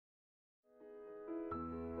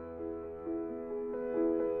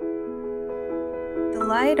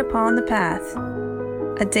Light Upon the Path,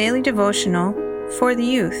 a daily devotional for the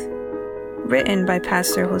youth, written by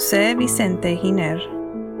Pastor Jose Vicente Giner.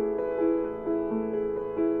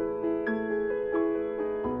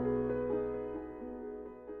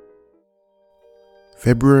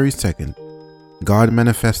 February 2nd, God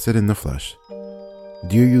manifested in the flesh.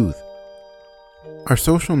 Dear youth, our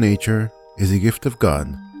social nature is a gift of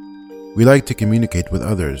God. We like to communicate with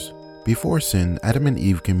others. Before sin, Adam and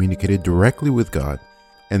Eve communicated directly with God,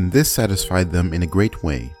 and this satisfied them in a great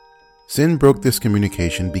way. Sin broke this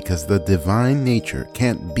communication because the divine nature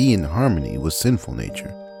can't be in harmony with sinful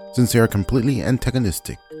nature, since they are completely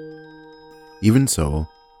antagonistic. Even so,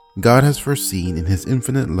 God has foreseen in His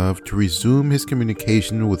infinite love to resume His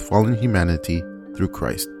communication with fallen humanity through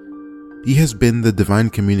Christ. He has been the divine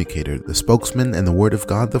communicator, the spokesman, and the Word of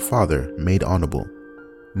God the Father made audible.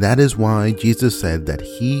 That is why Jesus said that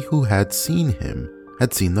he who had seen Him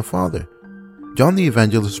had seen the Father. John the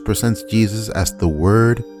Evangelist presents Jesus as the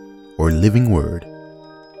Word or living Word.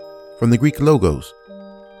 From the Greek logos,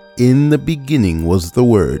 in the beginning was the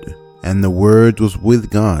Word, and the Word was with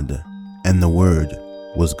God, and the Word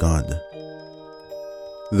was God.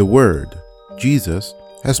 The Word, Jesus,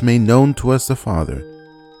 has made known to us the Father,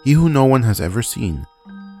 He who no one has ever seen.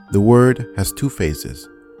 The Word has two phases,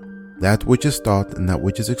 that which is thought and that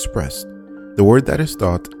which is expressed. The word that is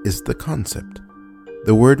thought is the concept.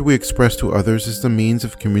 The word we express to others is the means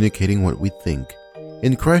of communicating what we think.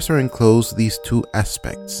 In Christ are enclosed these two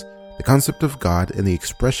aspects, the concept of God and the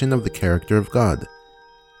expression of the character of God.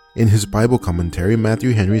 In his Bible commentary,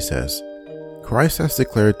 Matthew Henry says, Christ has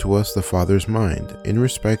declared to us the Father's mind, in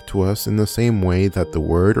respect to us in the same way that the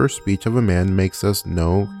word or speech of a man makes us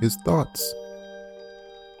know his thoughts.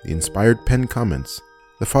 The inspired pen comments,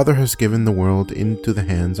 the Father has given the world into the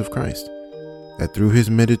hands of Christ, that through his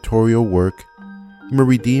mediatorial work he may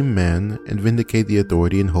redeem man and vindicate the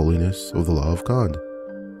authority and holiness of the law of God.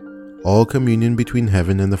 All communion between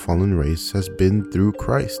heaven and the fallen race has been through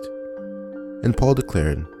Christ. And Paul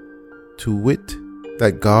declared, to wit,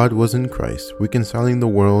 that God was in Christ, reconciling the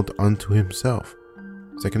world unto himself.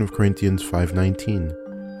 2 Corinthians 5:19.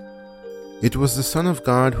 It was the Son of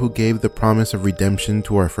God who gave the promise of redemption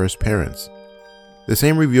to our first parents. The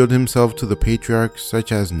same revealed himself to the patriarchs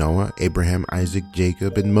such as Noah, Abraham, Isaac,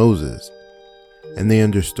 Jacob, and Moses, and they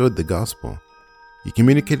understood the gospel. He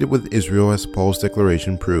communicated with Israel as Paul's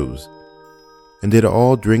declaration proves, and did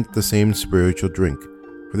all drink the same spiritual drink,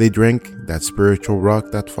 for they drank that spiritual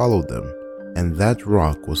rock that followed them, and that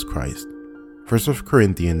rock was Christ. 1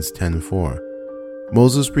 Corinthians 10:4.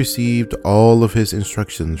 Moses received all of his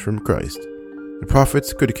instructions from Christ. The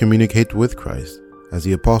prophets could communicate with Christ, as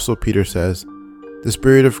the Apostle Peter says, the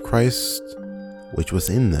Spirit of Christ which was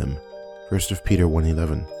in them. 1 Peter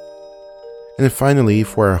 1:11. And finally,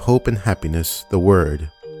 for our hope and happiness, the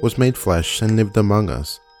Word was made flesh and lived among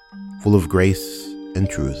us, full of grace and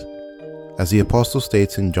truth. As the Apostle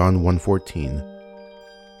states in John 1:14,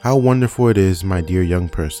 how wonderful it is, my dear young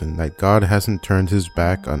person, that God hasn't turned his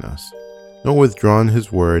back on us, nor withdrawn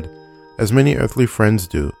his word, as many earthly friends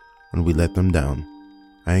do when we let them down.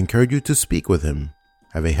 I encourage you to speak with him.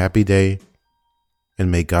 Have a happy day,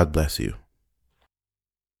 and may God bless you.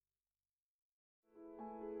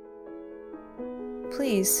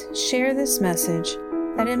 Please share this message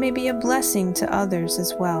that it may be a blessing to others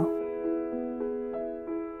as well.